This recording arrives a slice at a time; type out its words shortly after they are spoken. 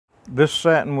This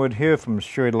satinwood here from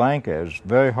Sri Lanka is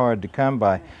very hard to come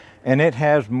by, and it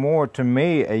has more, to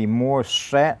me, a more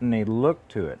satiny look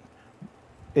to it.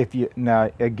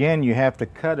 Now again, you have to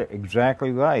cut it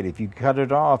exactly right. If you cut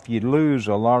it off, you lose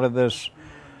a lot of this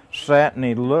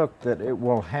satiny look that it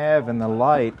will have in the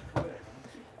light.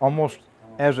 Almost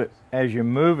as you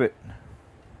move it,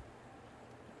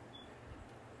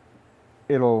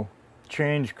 it'll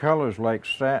change colors like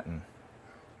satin.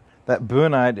 That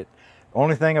bunite,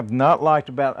 only thing I've not liked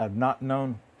about it, I've not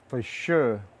known for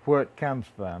sure where it comes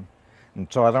from. And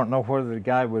so I don't know whether the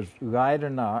guy was right or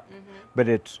not, but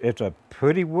it's a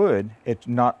pretty wood.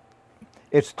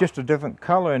 It's just a different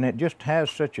color, and it just has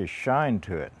such a shine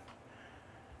to it.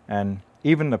 And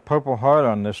even the purple heart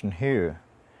on this one here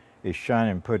is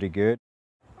shining pretty good.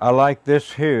 I like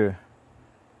this here,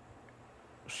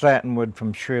 satinwood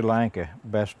from Sri Lanka,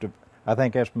 I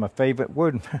think that's my favorite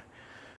wood